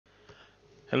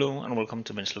Hello and welcome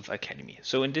to Mental Academy.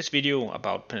 So in this video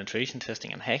about penetration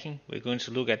testing and hacking, we're going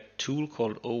to look at a tool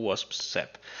called OWASP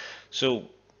ZAP. So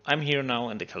I'm here now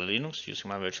in the Kali Linux using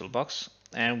my virtual box,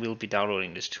 and we'll be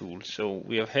downloading this tool. So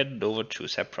we have headed over to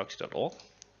zapproxy.org,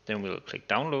 then we'll click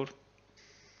download,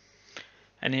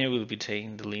 and here we'll be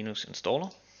taking the Linux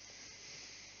installer.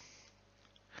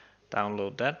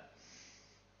 Download that.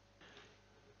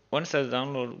 Once that's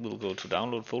downloaded, we'll go to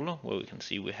download folder where we can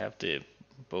see we have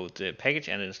both the package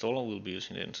and the installer. We'll be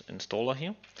using the installer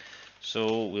here.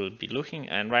 So we'll be looking,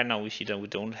 and right now we see that we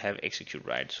don't have execute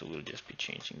right, so we'll just be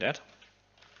changing that.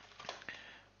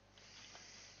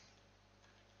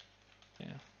 Yeah.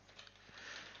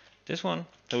 This one,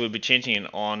 so we'll be changing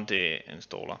it on the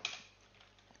installer.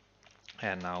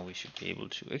 And now we should be able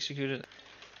to execute it.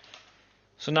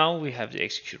 So now we have the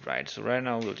execute right. So right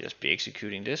now we'll just be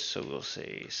executing this. So we'll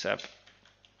say zap.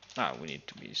 We need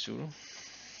to be sudo.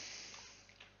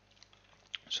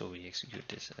 So we execute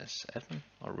this as admin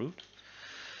or root.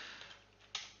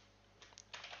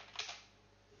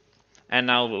 And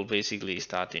now we'll basically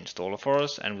start the installer for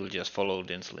us, and we'll just follow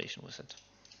the installation with it.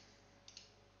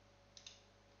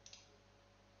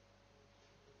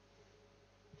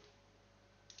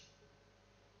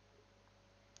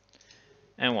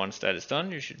 And once that is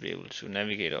done, you should be able to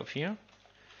navigate up here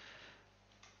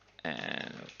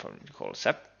and probably call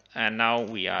ZAP. And now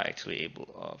we are actually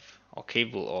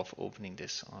capable of opening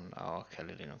this on our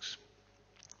Kali Linux.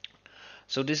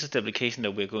 So this is the application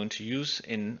that we're going to use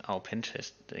in our pen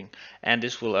testing, and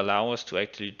this will allow us to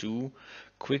actually do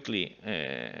quickly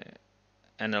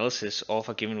analysis of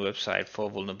a given website for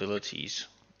vulnerabilities.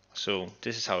 So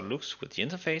this is how it looks with the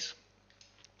interface,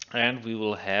 and we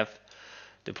will have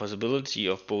the possibility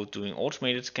of both doing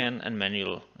automated scan and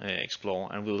manual explore,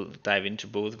 and we'll dive into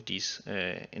both of these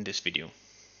in this video.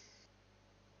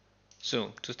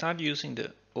 So to start using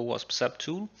the OWASP ZAP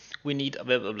tool, we need a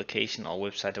web application or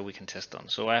website that we can test on.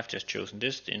 So I have just chosen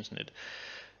this, the internet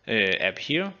app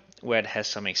here, where it has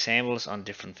some examples on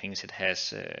different things. It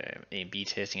has A/B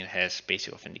testing, it has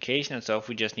basic authentication and stuff.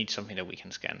 We just need something that we can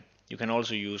scan. You can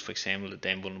also use, for example, the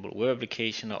damn vulnerable web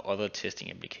application or other testing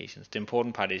applications. The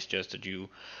important part is just that you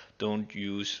don't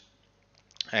use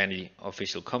any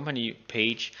official company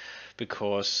page,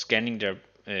 because scanning their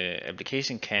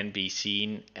application can be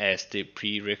seen as the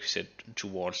prerequisite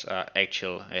towards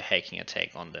actual hacking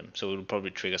attack on them. So it will probably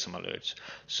trigger some alerts.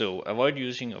 So avoid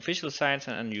using official sites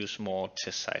and use more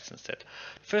test sites instead.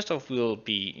 First off, we'll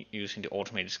be using the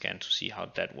automated scan to see how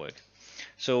that works.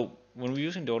 So when we're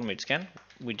using the automated scan,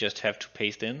 we just have to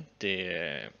paste in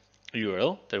the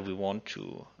URL that we want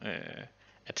to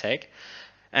attack.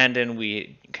 And then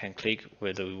we can click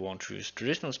whether we want to use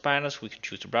traditional spiders. We can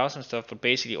choose the browser and stuff, but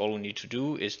basically all we need to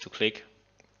do is to click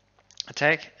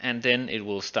attack, and then it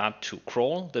will start to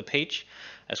crawl the page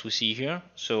as we see here.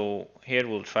 So here it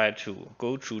will try to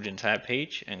go through the entire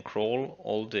page and crawl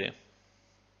all the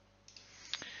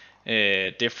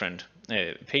different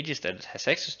pages that it has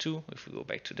access to. If we go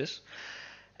back to this,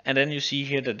 and then you see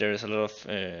here that there is a lot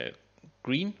of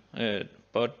green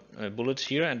bullets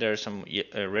here, and there is some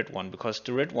red one, because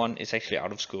the red one is actually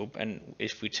out of scope. And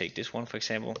if we take this one, for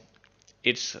example,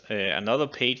 it's another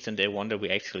page than the one that we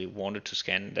actually wanted to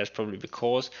scan. That's probably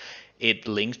because it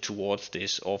links towards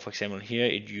this, or for example here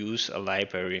it uses a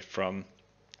library from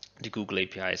the Google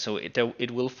API. So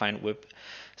it will find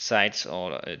websites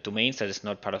or domains that is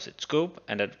not part of its scope,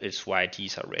 and that is why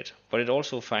these are red. But it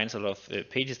also finds a lot of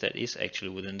pages that is actually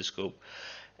within the scope.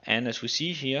 And as we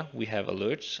see here, we have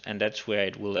alerts, and that's where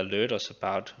it will alert us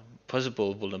about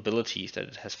possible vulnerabilities that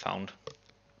it has found.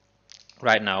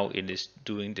 Right now it is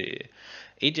doing the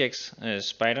Ajax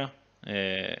spider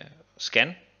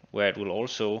scan, where it will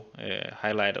also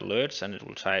highlight alerts, and it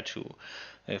will try to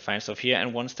find stuff here.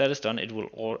 And once that is done, it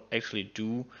will actually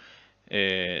do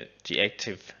the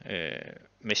active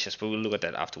measures, but we'll look at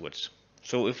that afterwards.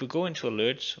 So if we go into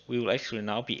alerts, we will actually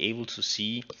now be able to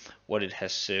see what it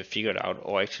has figured out,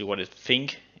 or actually what it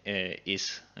think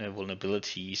is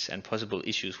vulnerabilities and possible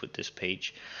issues with this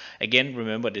page. Again,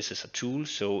 remember, this is a tool,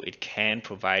 so it can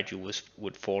provide you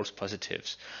with false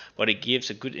positives, but it gives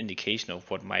a good indication of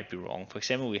what might be wrong. For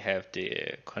example, we have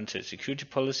the content security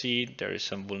policy, there is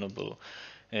some vulnerable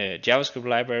JavaScript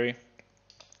library,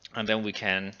 and then we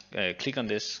can click on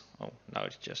this. Oh, now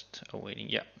it's just awaiting.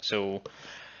 Yeah, so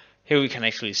here we can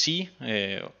actually see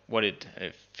what it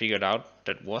figured out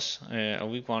that was a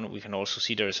weak one. We can also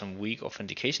see there is some weak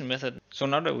authentication method. So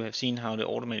now that we have seen how the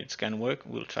automated scan works,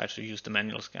 we'll try to use the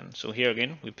manual scan. So here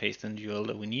again, we paste in the URL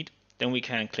that we need. Then we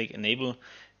can click enable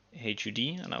HUD,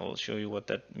 and I will show you what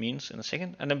that means in a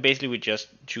second. And then basically we just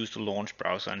choose to launch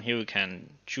browser, and here we can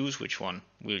choose which one.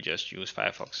 We'll just use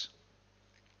Firefox.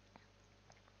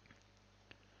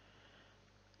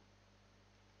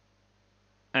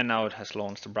 And now it has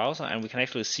launched the browser, and we can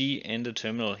actually see in the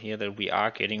terminal here that we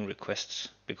are getting requests,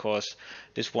 because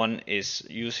this one is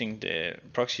using the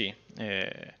proxy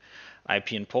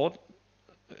IP and port,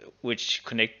 which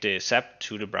connect the ZAP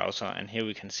to the browser. And here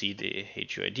we can see the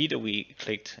HUID that we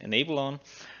clicked enable on.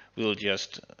 We'll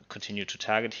just continue to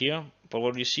target here. But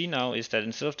what we see now is that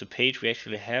instead of the page, we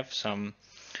actually have some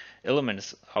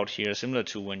elements out here, similar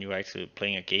to when you're actually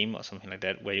playing a game or something like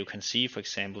that, where you can see, for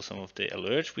example, some of the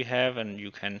alerts we have, and you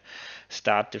can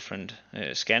start different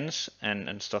scans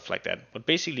and stuff like that. But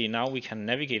basically now we can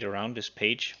navigate around this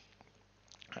page,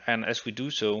 and as we do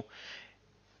so,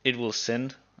 it will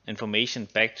send information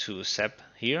back to ZAP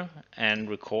here and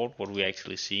record what we're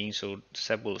actually seeing. So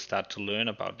ZAP will start to learn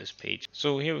about this page.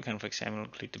 So here we can, for example,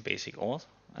 click the basic auth,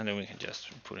 and then we can just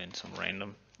put in some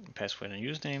random password and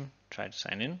username, try to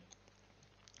sign in.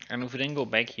 And if we then go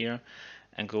back here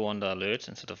and go under alerts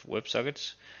instead of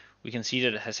WebSockets, we can see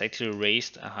that it has actually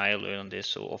raised a high alert on this.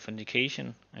 So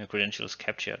authentication credentials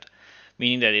captured,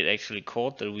 meaning that it actually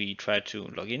caught that we tried to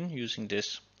log in using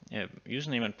this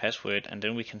username and password, and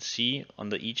then we can see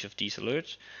under each of these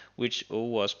alerts which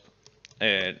OWASP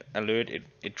alert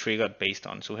it triggered based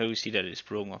on. So here we see that it's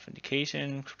broken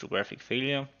authentication, cryptographic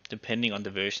failure, depending on the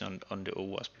version on the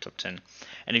OWASP top 10.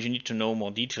 And if you need to know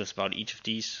more details about each of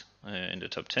these in the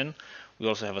top 10, we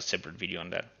also have a separate video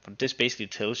on that. But this basically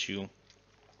tells you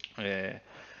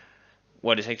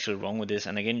what is actually wrong with this.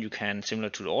 And again, you can, similar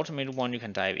to the automated one, you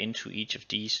can dive into each of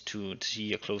these to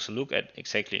see a closer look at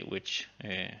exactly which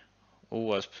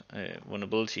OWASP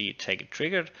vulnerability tag it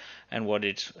triggered and what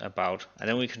it's about. And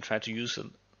then we can try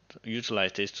to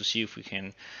utilize this to see if we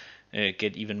can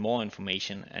get even more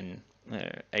information and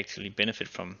actually benefit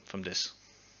from this.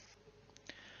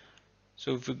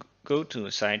 So if we go to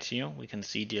the sites here, we can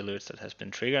see the alerts that has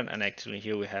been triggered, and actually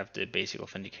here we have the basic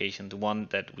authentication, the one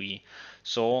that we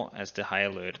saw as the high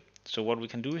alert. So what we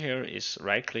can do here is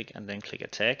right click and then click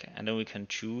attack, and then we can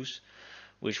choose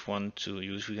which one to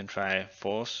use. We can try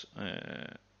force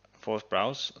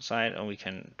browse site, and we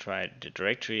can try the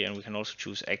directory, and we can also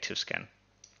choose active scan.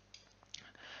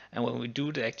 And when we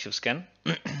do the active scan,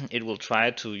 it will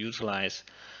try to utilize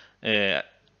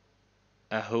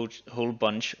a whole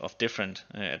bunch of different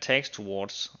attacks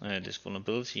towards this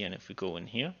vulnerability. And if we go in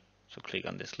here, so click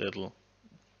on this little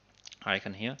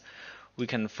icon here, we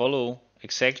can follow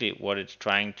exactly what it's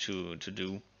trying to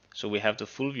do. So we have the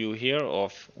full view here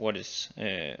of what is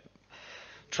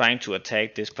trying to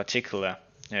attack this particular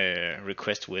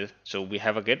request with. So we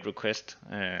have a get request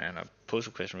and a post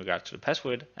request in regards to the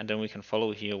password, and then we can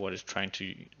follow here what it's trying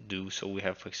to do. So we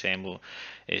have, for example,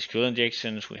 SQL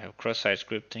injections, we have cross-site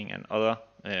scripting and other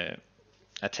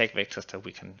attack vectors that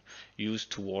we can use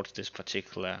towards this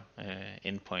particular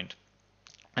endpoint.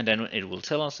 And then it will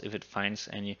tell us if it finds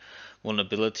any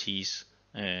vulnerabilities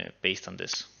based on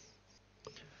this.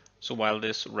 So while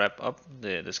this wrap up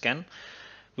the scan,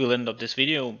 we'll end up this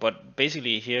video, but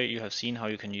basically here you have seen how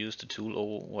you can use the tool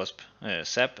OWASP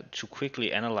ZAP to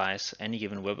quickly analyze any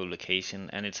given web application,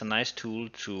 and it's a nice tool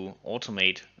to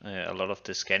automate a lot of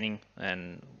the scanning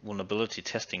and vulnerability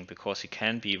testing, because it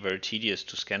can be very tedious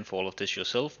to scan for all of this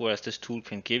yourself, whereas this tool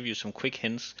can give you some quick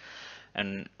hints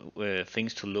and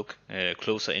things to look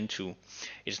closer into.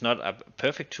 It's not a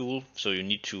perfect tool, so you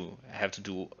need to have to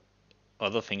do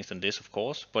other things than this, of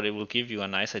course, but it will give you a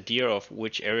nice idea of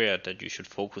which area that you should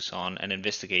focus on and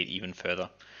investigate even further.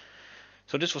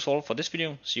 So this was all for this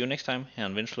video. See you next time here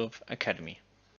on Venslov Academy.